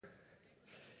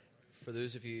For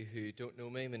those of you who don't know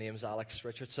me, my name is Alex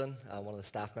Richardson. I'm one of the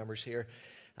staff members here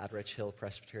at Rich Hill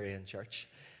Presbyterian Church.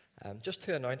 Just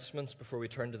two announcements before we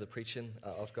turn to the preaching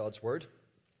of God's Word.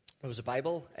 There was a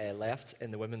Bible left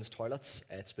in the women's toilets.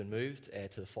 It's been moved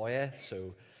to the foyer,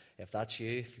 so if that's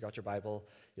you, if you got your Bible,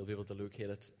 you'll be able to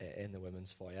locate it in the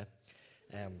women's foyer.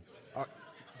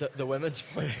 The women's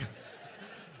foyer.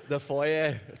 The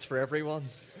foyer, it's for everyone.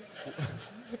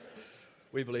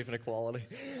 We believe in equality.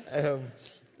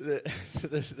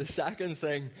 The second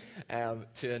thing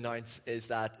to announce is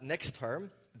that next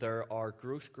term there are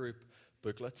growth group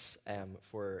booklets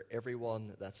for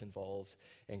everyone that's involved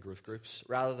in growth groups.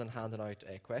 Rather than handing out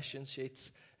question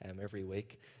sheets every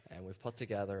week, we've put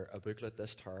together a booklet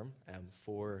this term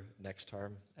for next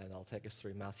term, and I'll take us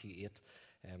through Matthew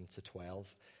 8 to 12.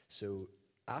 So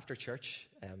after church,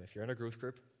 if you're in a growth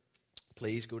group,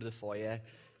 please go to the foyer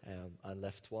and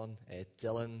lift one.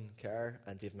 Dylan Kerr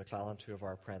and Dave McClellan, two of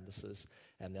our apprentices,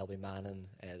 and they'll be manning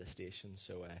the station.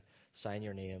 So sign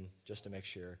your name just to make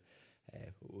sure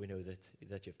we know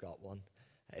that you've got one.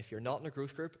 If you're not in a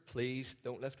growth group, please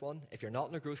don't lift one. If you're not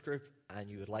in a growth group and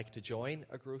you would like to join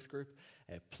a growth group,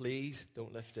 please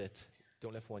don't lift it.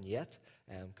 Don't lift one yet.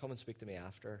 Come and speak to me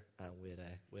after, and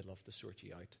we'd love to sort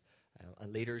you out.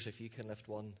 And leaders, if you can lift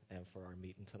one for our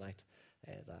meeting tonight,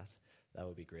 that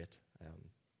would be great.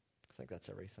 I think that's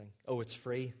everything. Oh, it's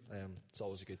free. It's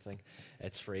always a good thing.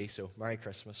 It's free. So Merry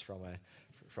Christmas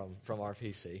from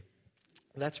RPC.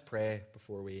 Let's pray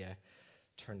before we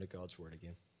turn to God's Word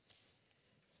again.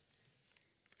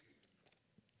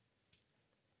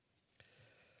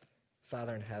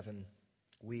 Father in heaven,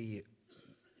 we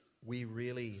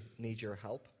really need your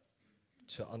help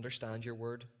to understand your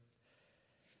Word.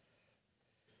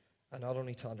 And not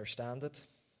only to understand it,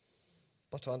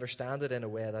 but to understand it in a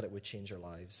way that it would change our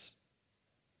lives.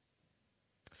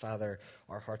 Father,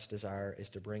 our heart's desire is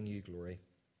to bring you glory.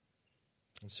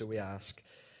 And so we ask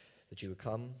that you would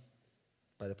come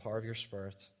by the power of your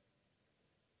Spirit,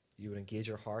 you would engage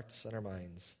our hearts and our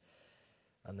minds,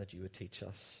 and that you would teach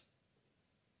us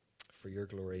for your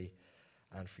glory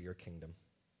and for your kingdom.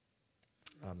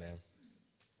 Amen.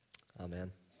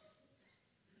 Amen.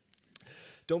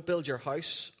 Don't build your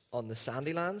house on the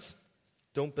sandy lands.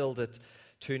 Don't build it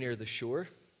too near the shore.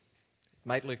 It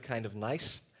might look kind of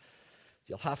nice.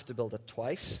 You'll have to build it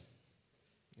twice.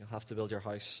 You'll have to build your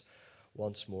house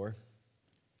once more.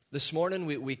 This morning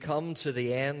we come to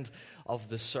the end of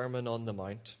the Sermon on the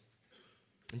Mount.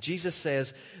 And Jesus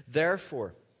says,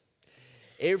 therefore,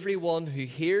 everyone who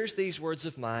hears these words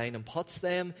of mine and puts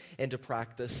them into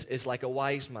practice is like a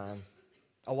wise man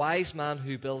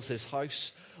who builds his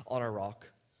house on a rock.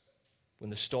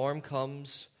 When the storm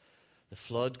comes, the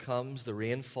flood comes, the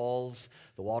rain falls,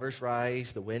 the waters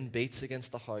rise, the wind beats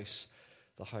against the house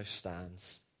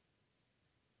stands.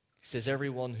 He says,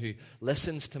 everyone who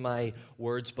listens to my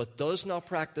words but does not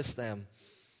practice them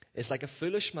is like a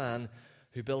foolish man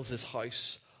who builds his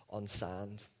house on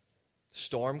sand.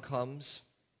 Storm comes,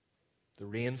 the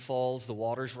rain falls, the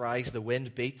waters rise, the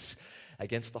wind beats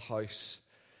against the house,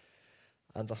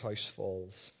 and the house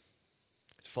falls.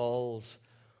 It falls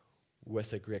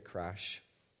with a great crash.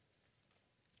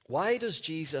 Why does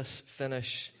Jesus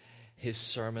finish his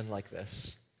sermon like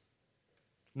this?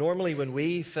 Normally when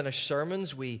we finish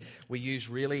sermons, we use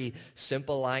really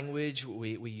simple language.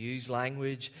 We use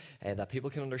language that people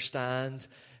can understand.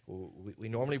 We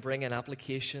normally bring in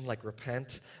application like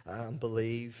repent and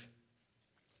believe,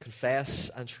 confess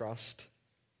and trust.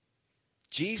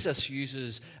 Jesus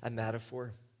uses a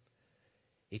metaphor.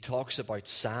 He talks about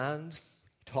sand.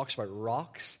 He talks about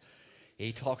rocks.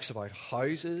 He talks about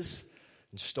houses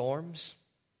and storms.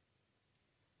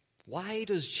 Why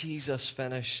does Jesus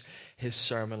finish his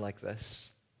sermon like this?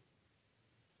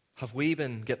 Have we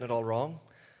been getting it all wrong?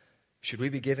 Should we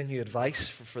be giving you advice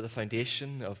for the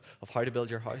foundation of how to build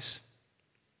your house?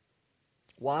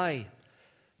 Why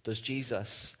does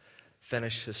Jesus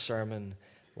finish his sermon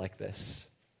like this?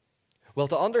 Well,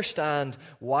 to understand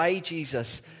why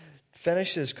Jesus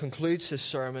concludes his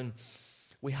sermon,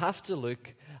 we have to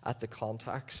look at the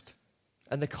context.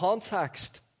 And the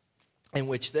context in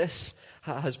which this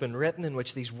has been written, in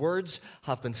which these words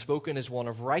have been spoken, is one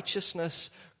of righteousness,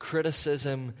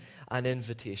 criticism, and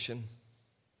invitation.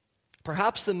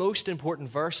 Perhaps the most important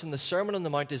verse in the Sermon on the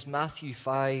Mount is Matthew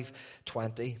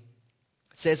 5:20. It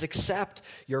says, except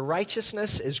your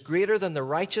righteousness is greater than the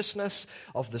righteousness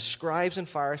of the scribes and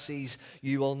Pharisees,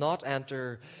 you will not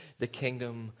enter the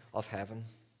kingdom of heaven.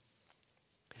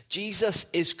 Jesus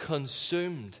is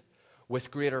consumed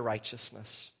with greater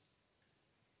righteousness.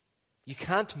 You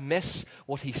can't miss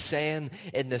what he's saying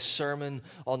in this Sermon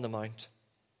on the Mount.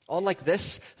 Unlike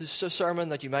this sermon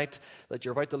that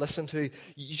you're about to listen to,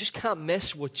 you just can't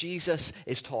miss what Jesus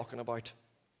is talking about.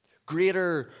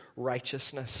 Greater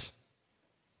righteousness.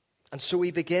 And so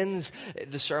he begins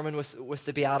the sermon with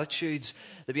the Beatitudes.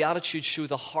 The Beatitudes show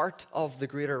the heart of the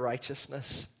greater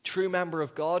righteousness. True member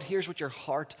of God, here's what your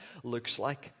heart looks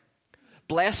like.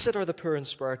 Blessed are the poor in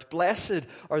spirit. Blessed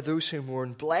are those who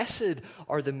mourn. Blessed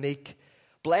are the meek.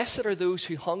 Blessed are those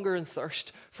who hunger and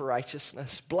thirst for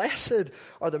righteousness. Blessed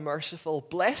are the merciful.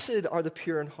 Blessed are the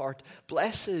pure in heart.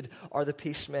 Blessed are the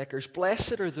peacemakers.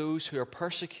 Blessed are those who are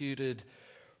persecuted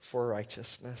for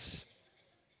righteousness.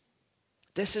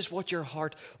 This is what your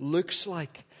heart looks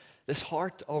like. This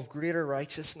heart of greater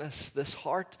righteousness. This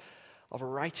heart of a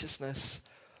righteousness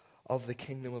of the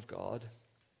kingdom of God.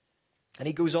 And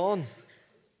he goes on.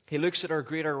 He looks at our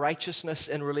greater righteousness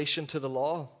in relation to the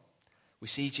law. We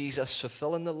see Jesus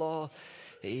fulfilling the law.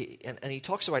 And he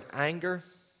talks about anger,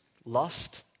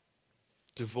 lust,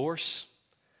 divorce,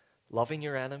 loving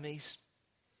your enemies.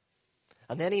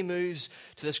 And then he moves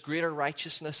to this greater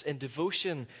righteousness in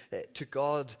devotion to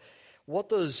God. What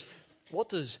does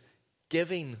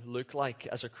giving look like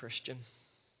as a Christian?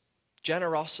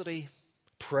 Generosity,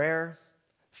 prayer,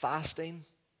 fasting,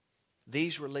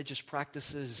 these religious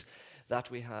practices that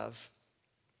we have.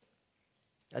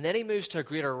 And then he moves to a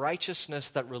greater righteousness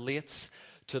that relates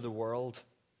to the world,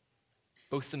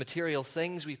 both the material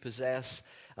things we possess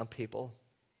and people,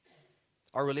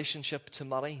 our relationship to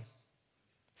money,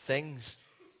 things,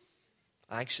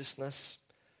 anxiousness,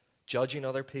 judging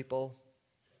other people,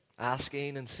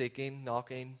 asking and seeking,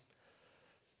 knocking,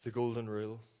 the golden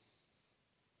rule.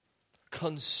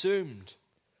 Consumed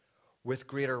with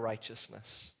greater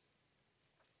righteousness.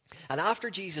 And after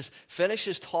Jesus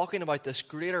finishes talking about this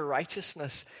greater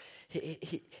righteousness,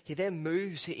 he then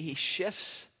moves, he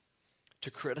shifts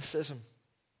to criticism.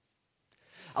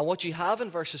 And what you have in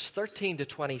verses 13 to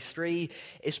 23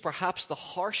 is perhaps the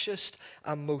harshest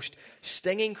and most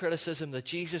stinging criticism that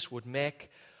Jesus would make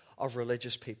of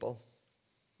religious people.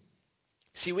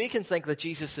 See, we can think that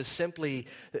Jesus is simply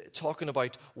talking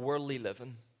about worldly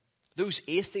living. Those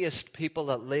atheist people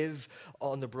that live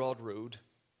on the broad road.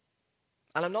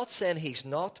 And I'm not saying he's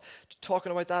not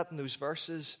talking about that in those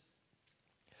verses.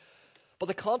 But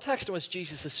the context in which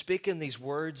Jesus is speaking these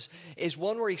words is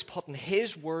one where he's putting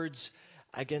his words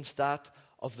against that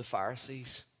of the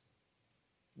Pharisees.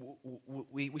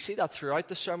 We see that throughout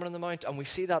the Sermon on the Mount, and we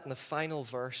see that in the final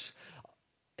verse,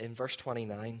 in verse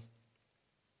 29.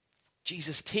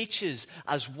 Jesus teaches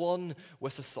as one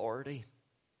with authority.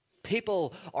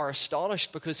 People are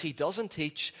astonished because he doesn't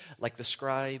teach like the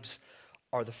scribes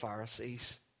or the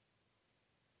Pharisees.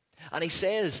 And he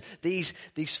says these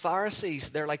Pharisees,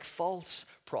 they're like false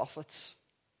prophets.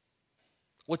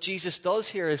 What Jesus does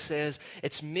here is says,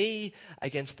 it's me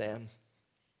against them.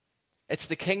 It's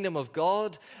the kingdom of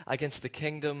God against the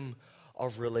kingdom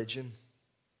of religion.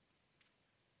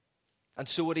 And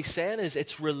so what he's saying is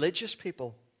it's religious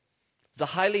people, the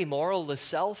highly moral, the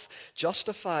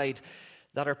self-justified,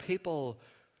 that are people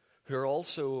who are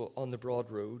also on the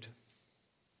broad road.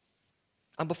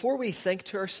 And before we think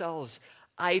to ourselves,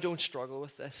 I don't struggle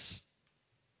with this.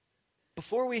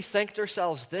 Before we think to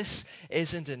ourselves, this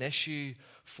isn't an issue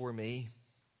for me.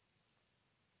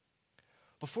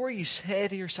 Before you say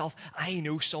to yourself, I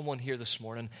know someone here this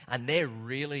morning and they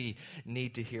really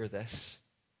need to hear this.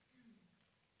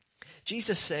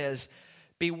 Jesus says,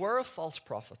 beware of false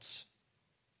prophets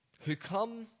who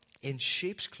come in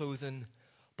sheep's clothing,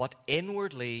 but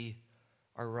inwardly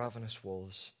are ravenous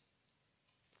wolves.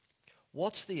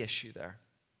 What's the issue there?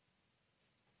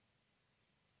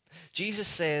 Jesus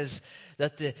says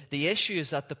that the issue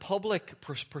is that the public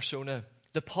persona,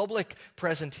 the public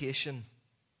presentation,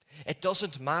 it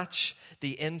doesn't match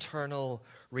the internal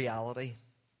reality.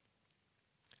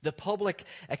 The public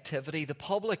activity, the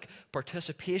public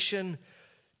participation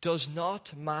does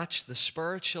not match the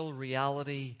spiritual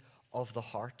reality of the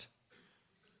heart.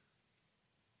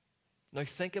 Now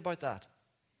think about that.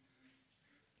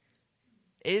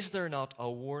 Is there not a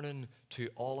warning to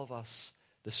all of us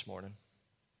this morning?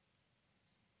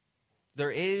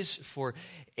 There is for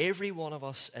every one of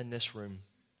us in this room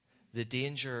the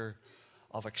danger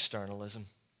of externalism.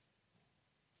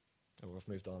 Oh, I've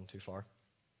moved on too far.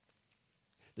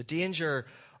 The danger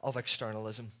of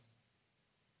externalism.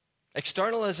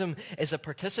 Externalism is a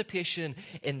participation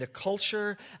in the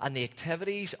culture and the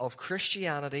activities of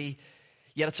Christianity,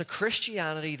 yet it's a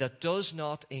Christianity that does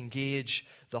not engage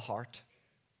the heart.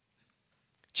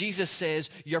 Jesus says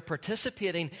you're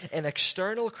participating in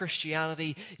external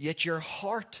Christianity, yet your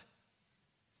heart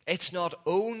It's not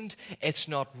owned. It's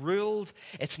not ruled.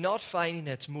 It's not finding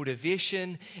its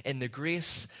motivation in the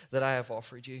grace that I have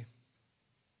offered you.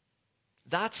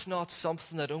 That's not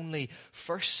something that only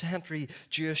first century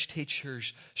Jewish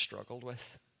teachers struggled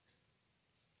with.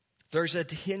 There's a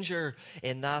danger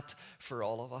in that for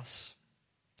all of us.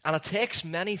 And it takes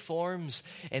many forms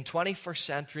in 21st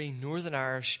century Northern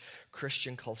Irish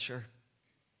Christian culture.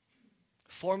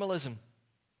 Formalism.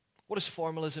 What does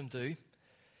formalism do?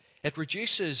 It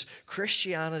reduces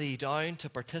Christianity down to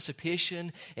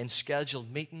participation in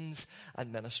scheduled meetings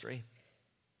and ministry.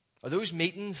 Are those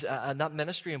meetings and that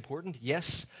ministry important?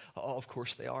 Yes, of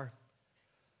course they are.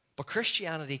 But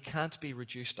Christianity can't be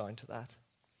reduced down to that.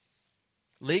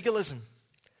 Legalism,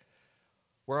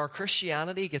 where our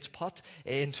Christianity gets put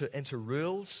into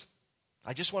rules.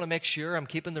 I just want to make sure I'm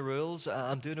keeping the rules,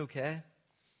 I'm doing okay.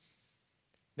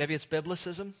 Maybe it's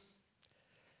biblicism.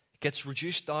 It gets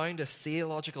reduced down to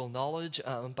theological knowledge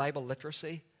and Bible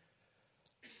literacy.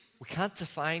 We can't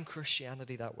define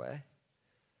Christianity that way.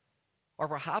 Or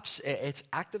perhaps it's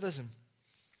activism.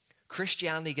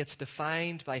 Christianity gets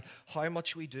defined by how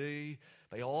much we do,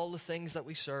 by all the things that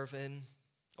we serve in,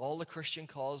 all the Christian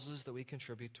causes that we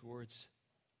contribute towards.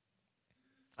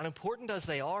 And important as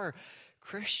they are,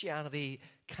 Christianity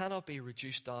cannot be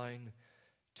reduced down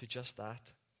to just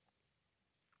that.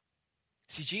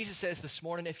 See, Jesus says this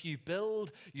morning, if you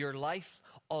build your life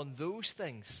on those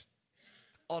things,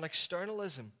 on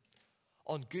externalism,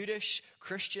 on goodish,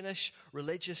 Christianish,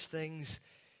 religious things,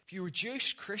 if you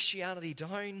reduce Christianity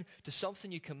down to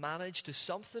something you can manage, to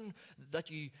something that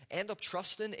you end up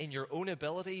trusting in your own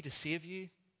ability to save you,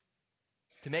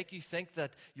 to make you think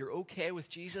that you're okay with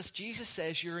Jesus, Jesus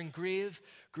says you're in grave,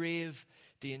 grave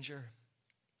danger.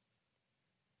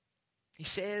 He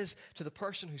says to the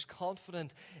person who's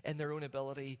confident in their own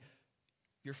ability,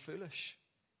 you're foolish.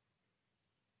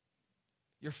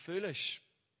 You're foolish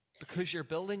because you're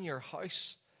building your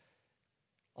house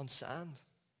on sand.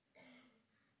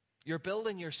 You're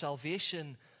building your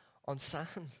salvation on sand.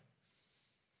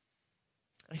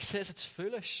 And he says it's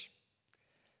foolish.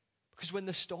 Because when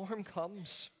the storm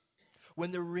comes,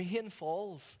 when the rain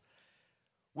falls,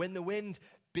 when the wind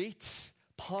beats,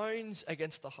 pounds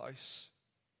against the house,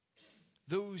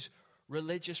 those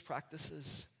religious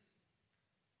practices,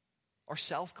 our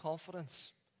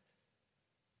self-confidence,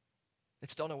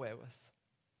 it's done away with.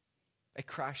 It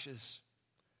crashes.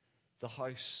 The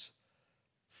house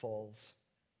falls.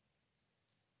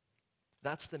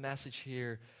 That's the message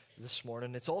here this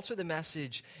morning. It's also the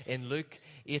message in Luke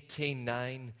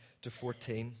 18:9 to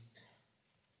 14.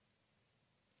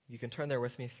 You can turn there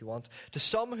with me if you want. To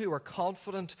some who are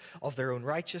confident of their own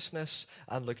righteousness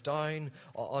and look down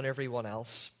on everyone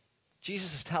else.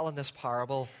 Jesus is telling this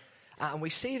parable, and we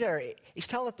see there, he's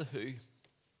telling it to who?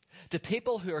 To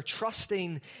people who are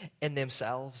trusting in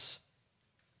themselves.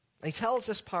 And he tells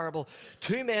this parable,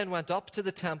 2 men went up to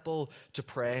the temple to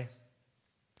pray.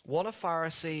 One a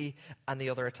Pharisee and the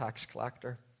other a tax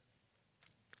collector.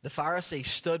 The Pharisee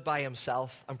stood by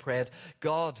himself and prayed,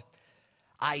 God,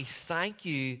 I thank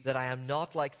you that I am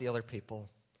not like the other people,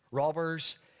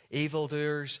 robbers,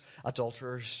 evildoers,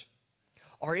 adulterers,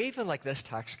 or even like this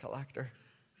tax collector.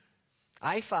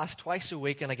 I fast twice a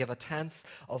week and I give a tenth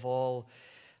of all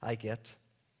I get.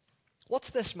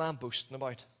 What's this man boasting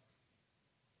about?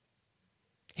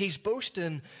 He's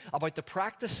boasting about the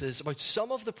practices, about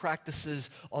some of the practices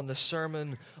on the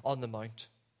Sermon on the Mount.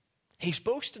 He's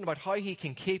boasting about how he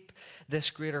can keep this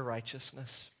greater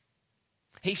righteousness.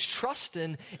 He's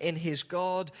trusting in his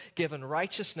God-given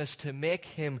righteousness to make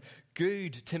him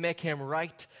good, to make him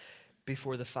right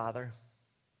before the Father.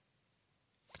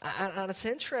 And it's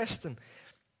interesting.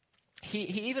 He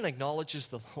even acknowledges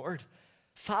the Lord.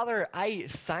 Father, I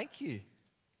thank you.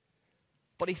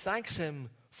 But he thanks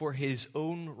him for his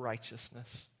own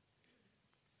righteousness.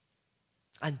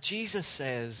 And Jesus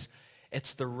says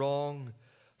it's the wrong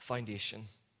foundation.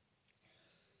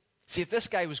 See, if this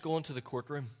guy was going to the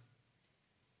courtroom,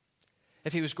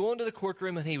 if he was going to the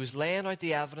courtroom and he was laying out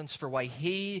the evidence for why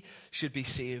he should be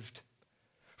saved,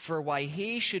 for why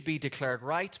he should be declared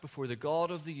right before the God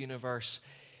of the universe,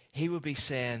 he would be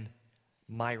saying,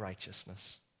 my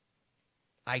righteousness.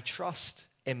 I trust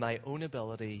in my own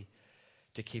ability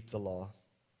to keep the law.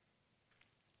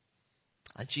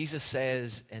 And Jesus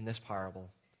says in this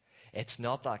parable, it's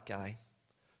not that guy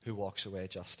who walks away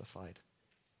justified.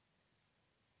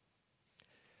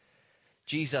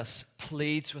 Jesus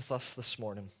pleads with us this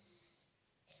morning.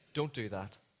 Don't do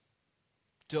that.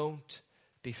 Don't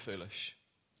be foolish.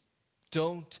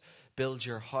 Don't build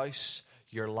your house,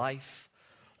 your life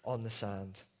on the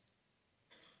sand.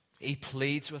 He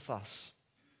pleads with us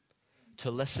to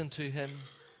listen to him,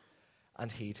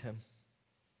 and heed him.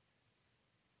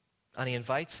 And he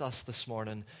invites us this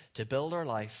morning to build our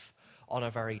life on a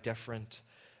very different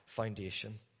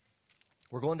foundation.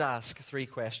 We're going to ask 3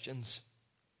 questions.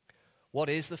 What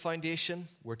is the foundation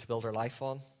we're to build our life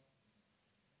on?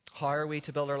 How are we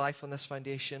to build our life on this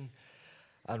foundation?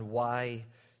 And why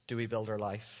do we build our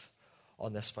life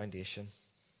on this foundation?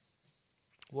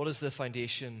 What is the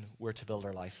foundation we're to build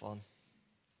our life on?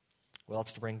 Well,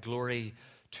 it's to bring glory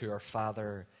to our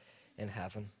Father in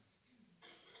heaven.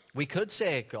 We could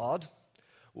say God.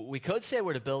 We could say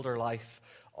we're to build our life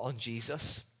on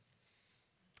Jesus.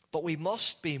 But we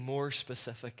must be more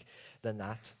specific than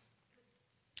that.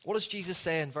 What does Jesus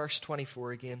say in verse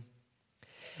 24 again?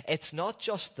 It's not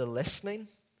just the listening,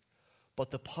 but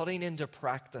the putting into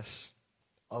practice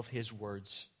of his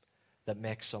words that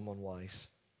makes someone wise.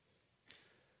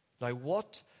 Now,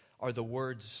 what are the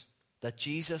words that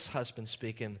Jesus has been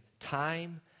speaking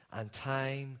time and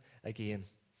time again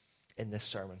in this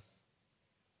sermon?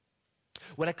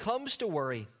 When it comes to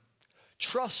worry,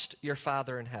 trust your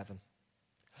Father in heaven.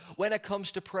 When it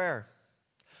comes to prayer,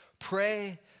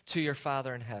 pray to your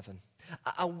Father in heaven.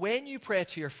 And when you pray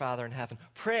to your Father in heaven,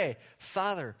 pray,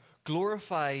 Father,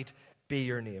 glorified be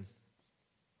your name.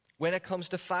 When it comes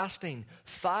to fasting,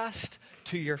 fast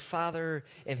to your Father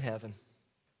in heaven.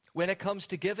 When it comes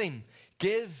to giving,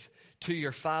 give to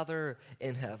your Father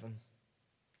in heaven.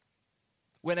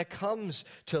 When it comes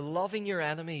to loving your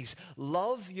enemies,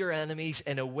 love your enemies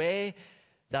in a way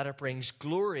that it brings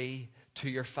glory to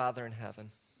your Father in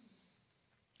heaven.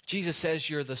 Jesus says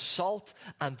you're the salt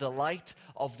and the light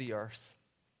of the earth.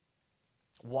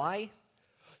 Why?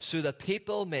 So that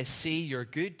people may see your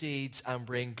good deeds and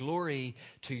bring glory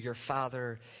to your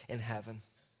Father in heaven.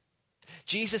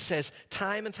 Jesus says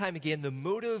time and time again, the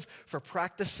motive for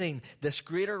practicing this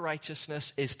greater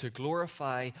righteousness is to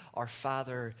glorify our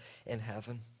Father in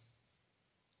heaven.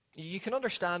 You can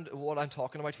understand what I'm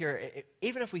talking about here,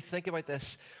 even if we think about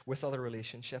this with other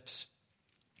relationships.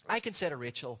 I can say to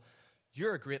Rachel,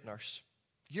 you're a great nurse.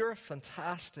 You're a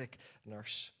fantastic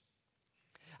nurse.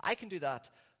 I can do that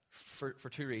for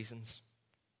 2 reasons.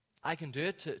 I can do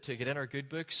it to get in her good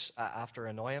books after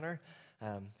annoying her,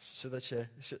 so that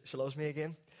she loves me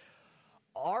again.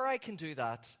 Or I can do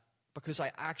that because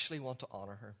I actually want to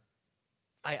honor her.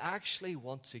 I actually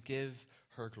want to give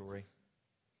her glory.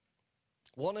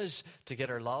 One is to get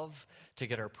her love, to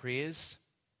get her praise,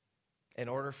 in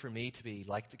order for me to be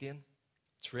liked again.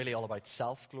 It's really all about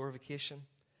self-glorification.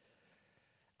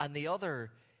 And the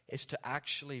other is to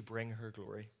actually bring her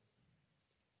glory.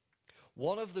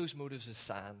 One of those motives is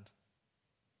sand.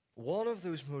 One of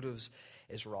those motives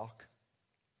is rock.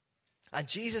 And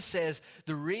Jesus says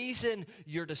the reason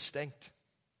you're distinct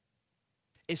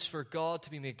is for God to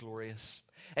be made glorious.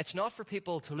 It's not for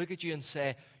people to look at you and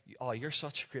say, oh, you're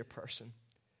such a great person.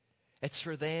 It's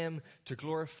for them to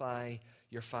glorify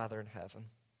your Father in heaven.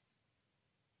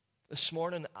 This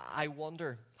morning, I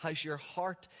wonder, has your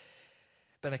heart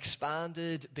been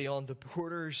expanded beyond the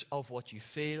borders of what you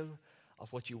feel,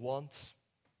 of what you want,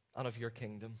 and of your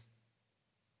kingdom?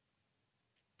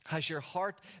 Has your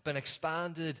heart been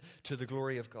expanded to the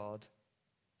glory of God,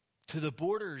 to the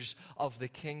borders of the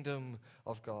kingdom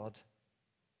of God?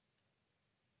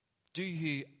 Do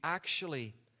you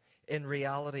actually, in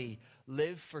reality,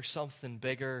 live for something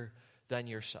bigger than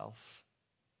yourself?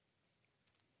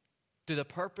 Do the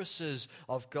purposes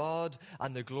of God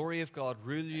and the glory of God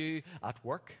rule you at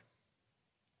work,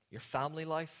 your family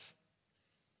life,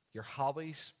 your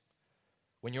hobbies,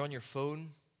 when you're on your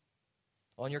phone,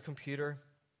 on your computer,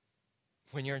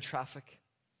 when you're in traffic,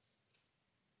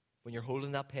 when you're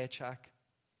holding that paycheck,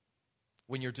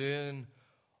 when you're doing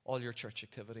all your church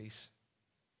activities?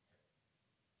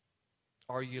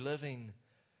 Are you living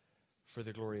for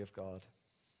the glory of God?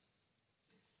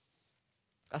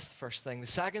 That's the first thing. The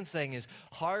second thing is,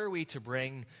 how are we to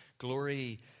bring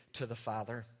glory to the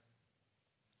Father?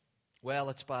 Well,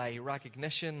 it's by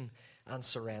recognition and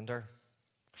surrender.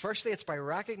 Firstly, it's by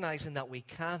recognizing that we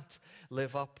can't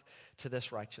live up to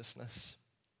this righteousness.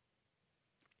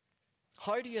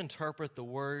 How do you interpret the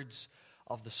words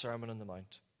of the Sermon on the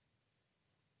Mount?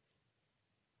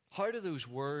 How do those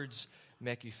words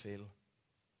make you feel?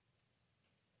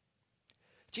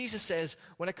 Jesus says,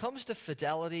 when it comes to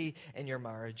fidelity in your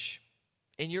marriage,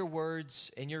 in your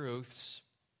words, in your oaths,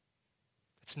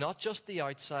 it's not just the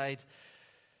outside,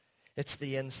 it's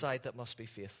the inside that must be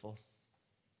faithful.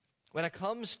 When it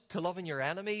comes to loving your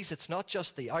enemies, it's not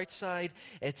just the outside,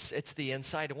 it's the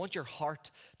inside. I want your heart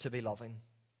to be loving.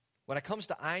 When it comes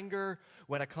to anger,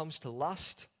 when it comes to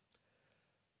lust,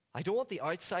 I don't want the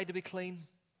outside to be clean.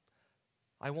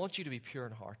 I want you to be pure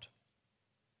in heart.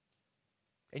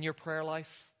 in your prayer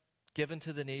life, giving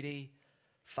to the needy,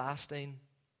 fasting.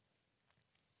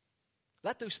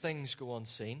 Let those things go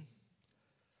unseen.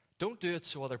 Don't do it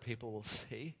so other people will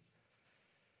see.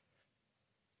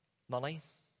 Money,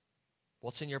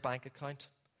 what's in your bank account,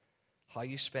 how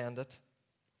you spend it,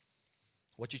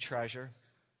 what you treasure.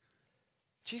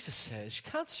 Jesus says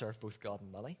you can't serve both God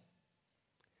and money.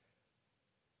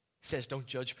 He says don't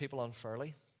judge people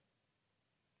unfairly.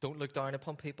 Don't look down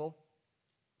upon people.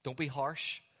 Don't be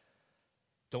harsh.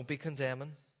 Don't be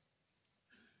condemning.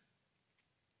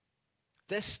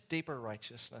 This deeper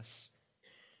righteousness,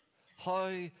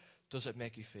 how does it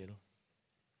make you feel?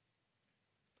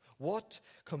 What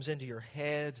comes into your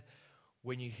head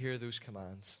when you hear those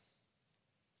commands?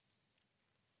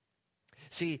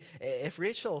 See, if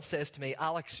Rachel says to me,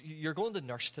 Alex, you're going to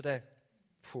nurse today,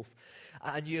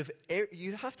 and you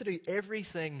have to do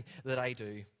everything that I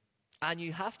do, and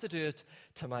you have to do it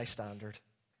to my standard,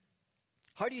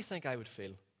 how do you think I would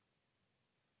feel?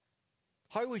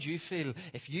 How would you feel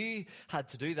if you had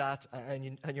to do that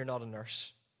and you're not a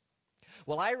nurse?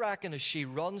 Well, I reckon as she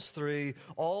runs through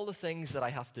all the things that I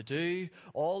have to do,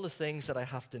 all the things that I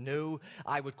have to know,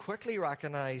 I would quickly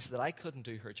recognize that I couldn't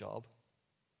do her job.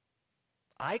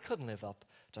 I couldn't live up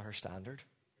to her standard.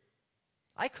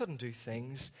 I couldn't do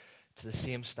things to the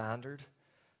same standard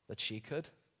that she could.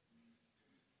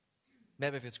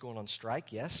 Maybe if it's going on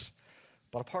strike, yes.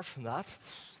 But apart from that,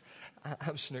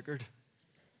 I'm snookered.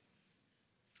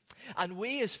 And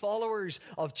we as followers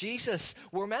of Jesus,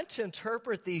 we're meant to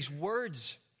interpret these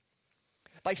words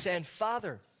by saying,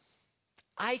 Father,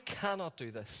 I cannot do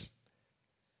this.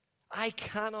 I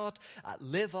cannot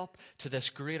live up to this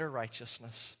greater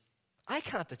righteousness. I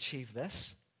can't achieve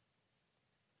this.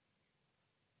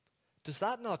 Does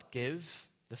that not give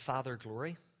the Father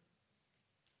glory?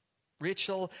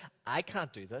 Rachel, I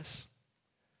can't do this,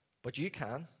 but you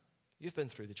can. You've been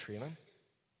through the training.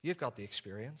 You've got the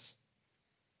experience.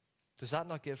 Does that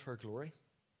not give her glory?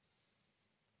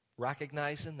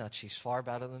 Recognizing that she's far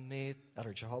better than me at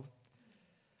her job.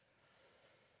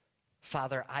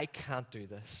 Father, I can't do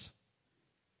this.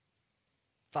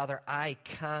 Father, I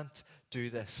can't do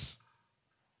this.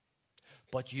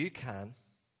 But you can,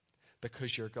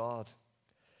 because you're God,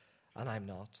 and I'm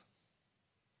not.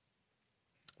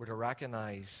 We're to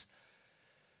recognize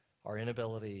our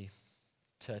inability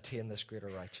to attain this greater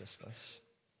righteousness.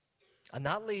 And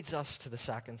that leads us to the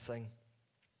second thing.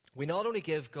 We not only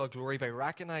give God glory by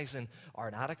recognizing our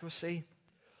inadequacy,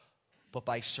 but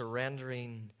by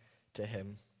surrendering to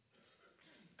Him.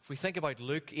 If we think about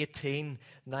Luke 18,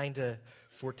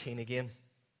 9-14 again.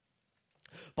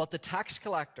 But the tax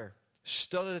collector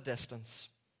stood at a distance.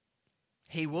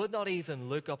 He would not even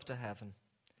look up to heaven,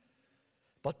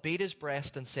 but beat his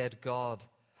breast and said, God,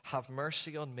 have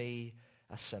mercy on me,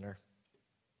 a sinner.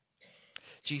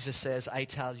 Jesus says, I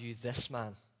tell you, this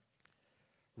man,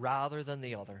 rather than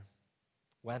the other,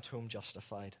 went home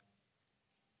justified.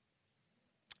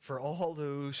 For all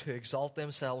those who exalt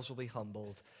themselves will be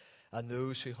humbled, and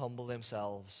those who humble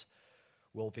themselves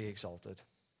will be exalted.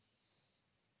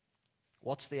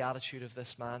 What's the attitude of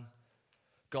this man?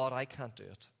 God, I can't do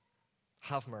it.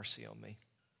 Have mercy on me.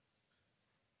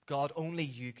 God, only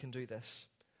you can do this.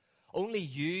 Only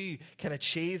you can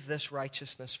achieve this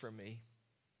righteousness for me.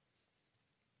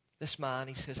 This man,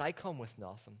 he says, I come with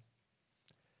nothing.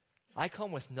 I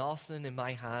come with nothing in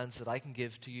my hands that I can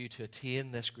give to you to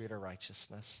attain this greater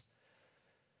righteousness.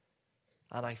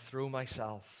 And I throw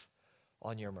myself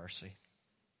on your mercy.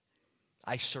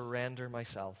 I surrender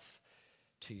myself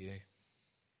to you.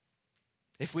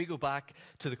 If we go back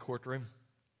to the courtroom,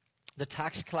 the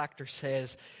tax collector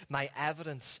says, my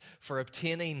evidence for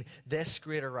obtaining this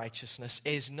greater righteousness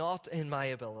is not in my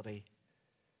ability,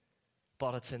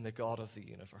 but it's in the God of the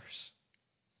universe.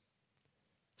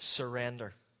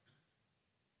 Surrender.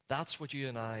 That's what you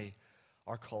and I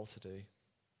are called to do.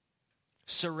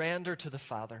 Surrender to the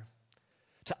Father,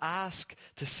 to ask,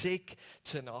 to seek,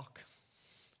 to knock,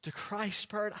 to cry,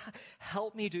 Spirit,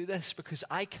 help me do this because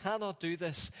I cannot do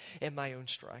this in my own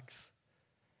strength.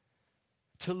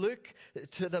 To look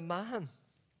to the man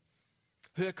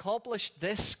who accomplished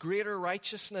this greater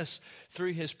righteousness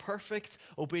through his perfect,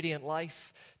 obedient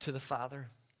life to the Father.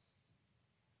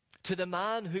 To the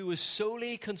man who was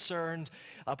solely concerned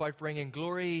about bringing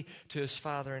glory to his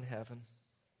Father in heaven.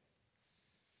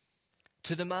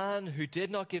 To the man who did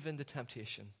not give in to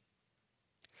temptation.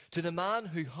 To the man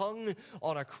who hung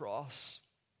on a cross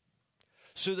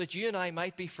so that you and I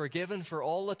might be forgiven for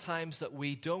all the times that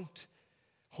we don't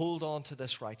hold on to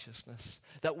this righteousness,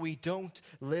 that we don't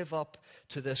live up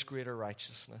to this greater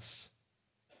righteousness.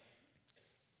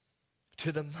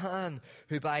 to the man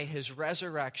who by his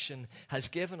resurrection has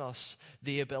given us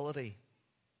the ability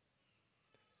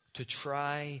to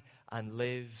try and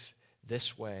live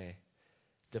this way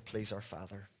to please our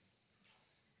Father.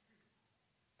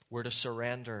 We're to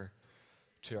surrender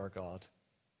to our God.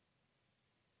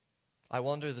 I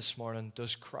wonder this morning,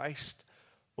 does Christ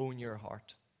own your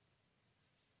heart?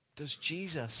 Does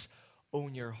Jesus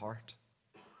own your heart?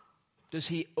 Does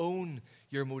he own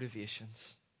your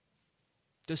motivations?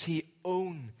 Does he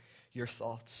own your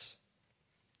thoughts?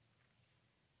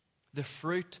 The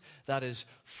fruit that is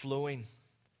flowing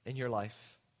in your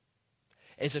life,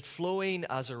 is it flowing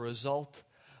as a result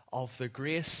of the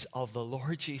grace of the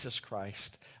Lord Jesus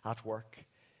Christ at work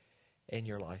in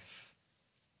your life?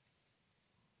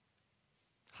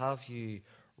 Have you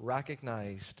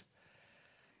recognized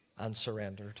and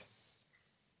surrendered?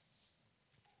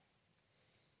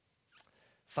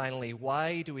 Finally,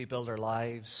 why do we build our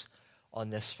lives on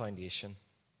this foundation?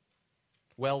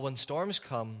 Well, when storms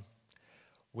come,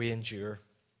 we endure.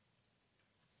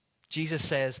 Jesus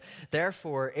says,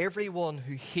 therefore, everyone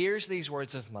who hears these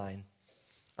words of mine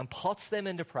and puts them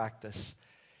into practice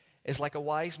is like a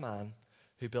wise man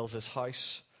who builds his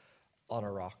house on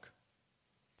a rock.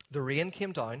 The rain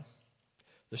came down,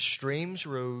 the streams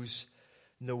rose,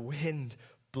 and the wind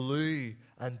blew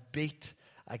and beat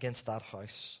against that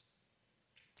house.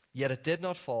 Yet it did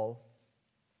not fall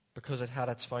because it had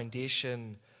its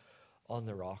foundation on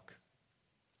the rock.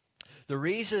 The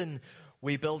reason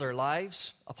we build our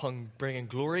lives upon bringing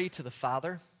glory to the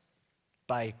Father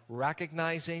by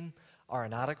recognizing our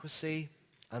inadequacy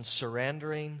and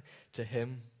surrendering to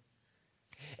him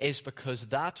is because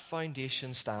that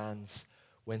foundation stands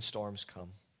when storms come.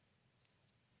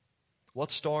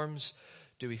 What storms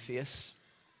do we face?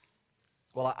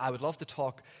 Well, I would love to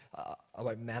talk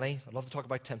about many. I'd love to talk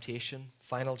about temptation,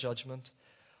 final judgment.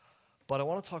 But I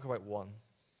want to talk about one.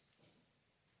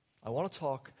 I want to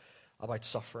talk about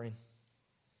suffering.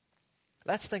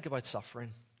 Let's think about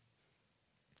suffering.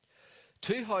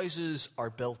 Two houses are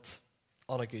built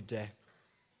on a good day.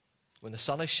 When the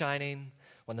sun is shining,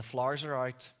 when the flowers are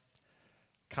out,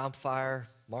 campfire,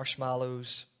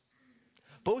 marshmallows.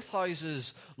 Both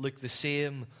houses look the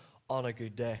same on a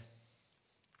good day.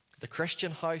 The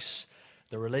Christian house,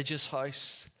 the religious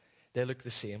house, they look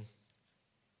the same.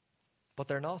 But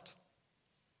they're not.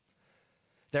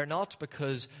 They're not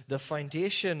because the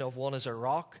foundation of one is a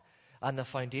rock and the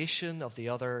foundation of the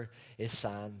other is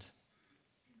sand.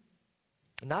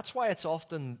 And that's why it's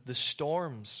often the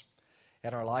storms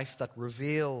in our life that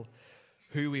reveal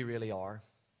who we really are.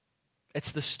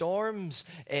 It's the storms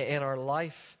in our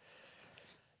life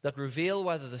that reveal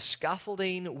whether the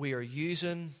scaffolding we are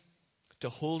using to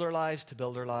hold our lives, to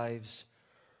build our lives,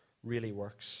 really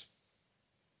works.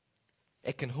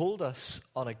 It can hold us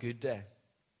on a good day.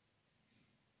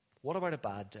 What about a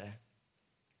bad day?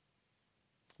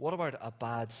 What about a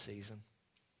bad season?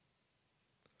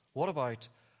 What about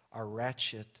a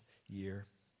wretched year?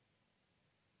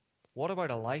 What about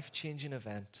a life-changing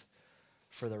event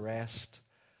for the rest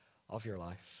of your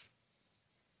life?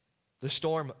 The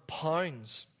storm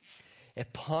pounds.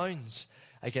 It pounds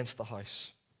against the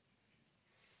house.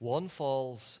 One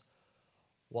falls,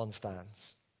 one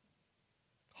stands.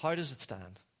 How does it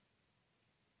stand?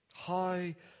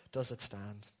 How does it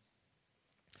stand?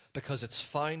 Because it's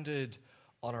founded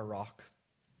on a rock.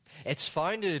 It's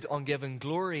founded on giving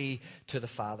glory to the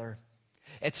Father.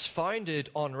 It's founded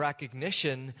on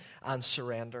recognition and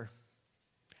surrender.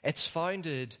 It's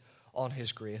founded on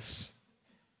his grace.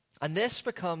 And this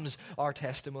becomes our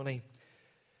testimony.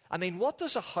 I mean, what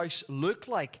does a house look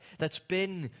like that's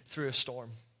been through a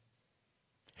storm?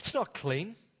 It's not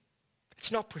clean.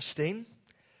 It's not pristine.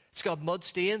 It's got mud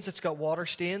stains. It's got water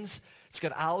stains. It's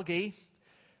got algae.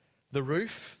 The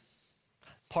roof,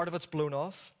 part of it's blown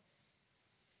off.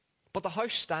 But the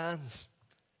house stands.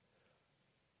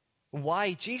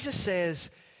 Why? Jesus says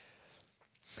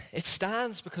it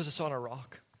stands because it's on a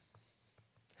rock.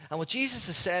 And what Jesus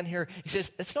is saying here, he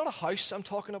says, it's not a house I'm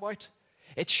talking about.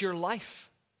 It's your life.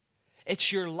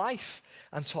 It's your life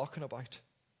I'm talking about.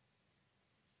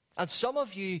 And some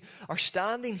of you are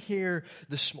standing here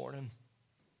this morning.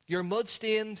 You're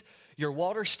mud-stained, you're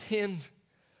water-stained.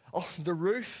 Oh, the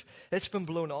roof, it's been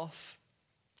blown off.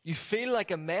 You feel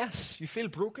like a mess. You feel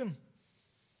broken.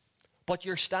 But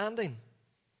you're standing.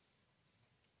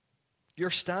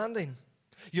 You're standing.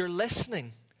 You're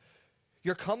listening.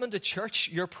 You're coming to church.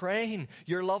 You're praying.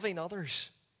 You're loving others.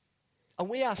 And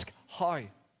we ask, how?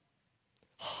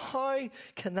 How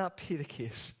can that be the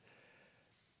case?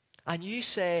 And you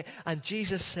say, and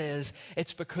Jesus says,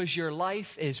 it's because your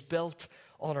life is built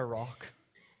on a rock.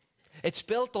 It's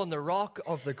built on the rock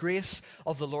of the grace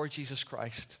of the Lord Jesus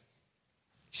Christ.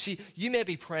 See, you may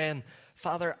be praying,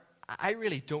 Father, I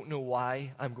really don't know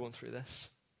why I'm going through this.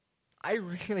 I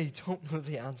really don't know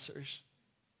the answers.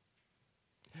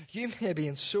 You may be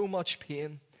in so much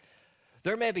pain.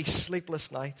 There may be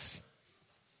sleepless nights.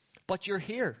 But you're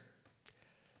here.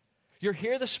 You're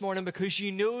here this morning because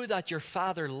you know that your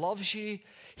Father loves you,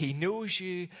 He knows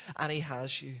you, and He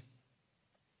has you.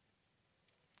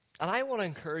 And I want to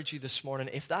encourage you this morning,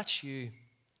 if that's you,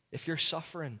 if you're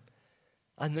suffering,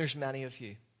 and there's many of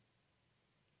you,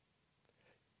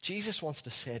 Jesus wants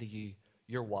to say to you,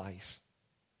 you're wise.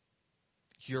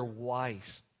 You're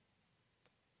wise.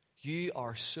 You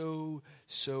are so,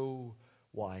 so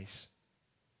wise.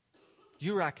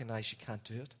 You recognize you can't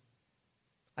do it.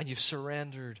 And you've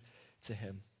surrendered to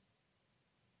Him.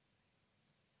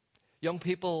 Young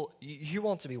people, you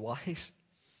want to be wise.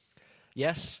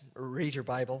 Yes, read your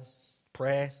Bible,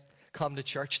 pray, come to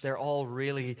church. They're all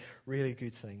really, really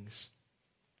good things.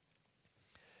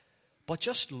 But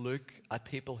just look at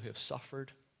people who have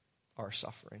suffered or are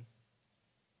suffering.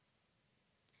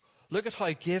 Look at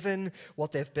how, given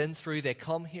what they've been through, they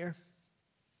come here.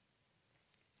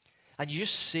 And you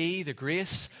just see the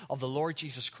grace of the Lord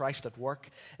Jesus Christ at work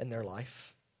in their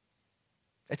life.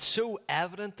 It's so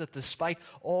evident that despite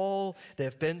all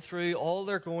they've been through, all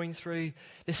they're going through,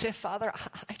 they say, Father,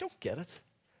 I don't get it.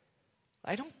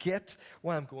 I don't get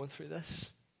why I'm going through this.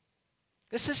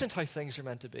 This isn't how things are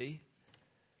meant to be.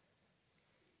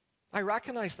 I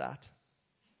recognize that.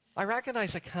 I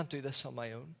recognize I can't do this on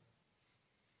my own.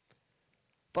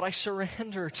 But I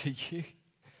surrender to you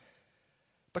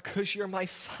because you're my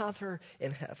Father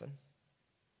in heaven.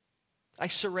 I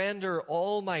surrender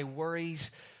all my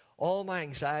worries, all my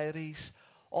anxieties,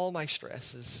 all my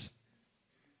stresses.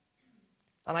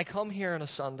 And I come here on a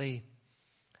Sunday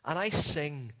and I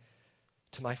sing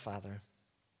to my Father.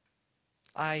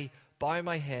 I bow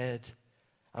my head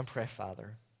and pray,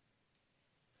 Father.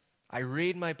 I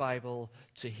read my Bible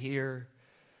to hear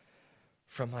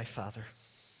from my Father.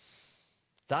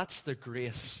 That's the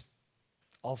grace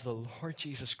of the Lord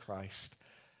Jesus Christ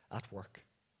at work.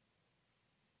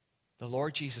 The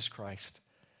Lord Jesus Christ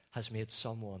has made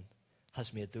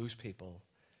those people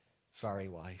very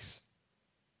wise.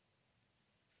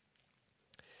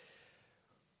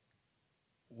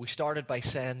 We started by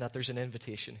saying that there's an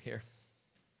invitation here.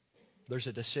 There's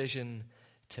a decision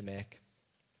to make.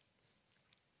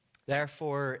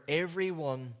 Therefore,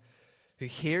 everyone who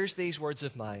hears these words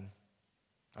of mine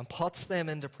and puts them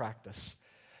into practice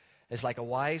is like a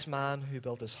wise man who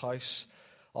built his house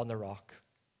on the rock.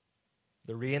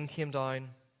 The rain came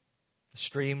down, the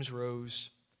streams rose,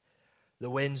 the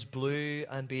winds blew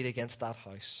and beat against that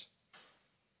house.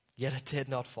 Yet it did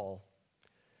not fall,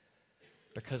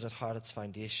 because it had its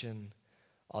foundation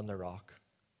on the rock.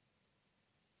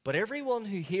 But everyone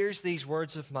who hears these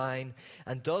words of mine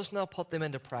and does not put them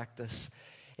into practice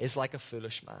is like a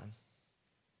foolish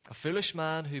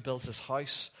man who builds his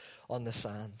house on the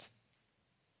sand.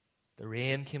 The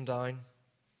rain came down,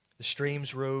 the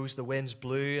streams rose, the winds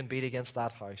blew and beat against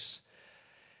that house,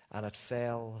 and it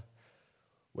fell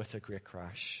with a great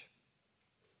crash.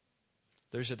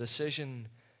 There's a decision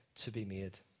to be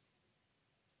made.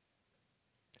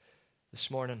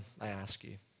 This morning, I ask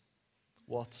you,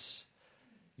 what's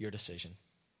your decision?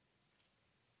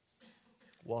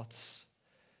 What's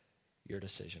your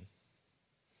decision?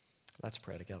 Let's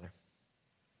pray together.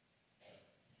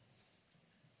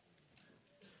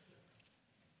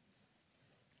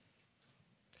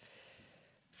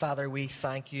 Father, we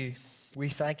thank you. We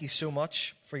thank you so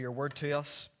much for your word to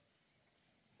us.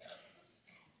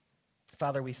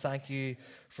 Father, we thank you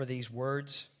for these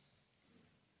words.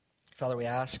 Father, we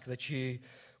ask that you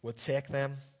would take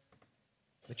them,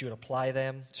 that you would apply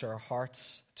them to our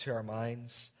hearts, to our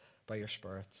minds, by your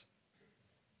Spirit.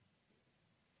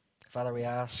 Father, we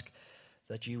ask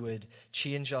that you would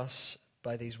change us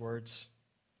by these words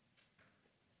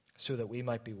so that we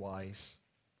might be wise,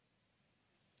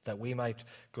 that we might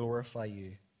glorify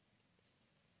you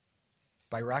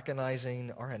by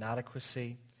recognizing our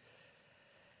inadequacy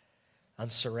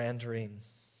and surrendering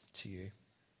to you.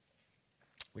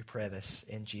 We pray this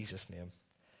in Jesus' name.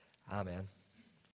 Amen.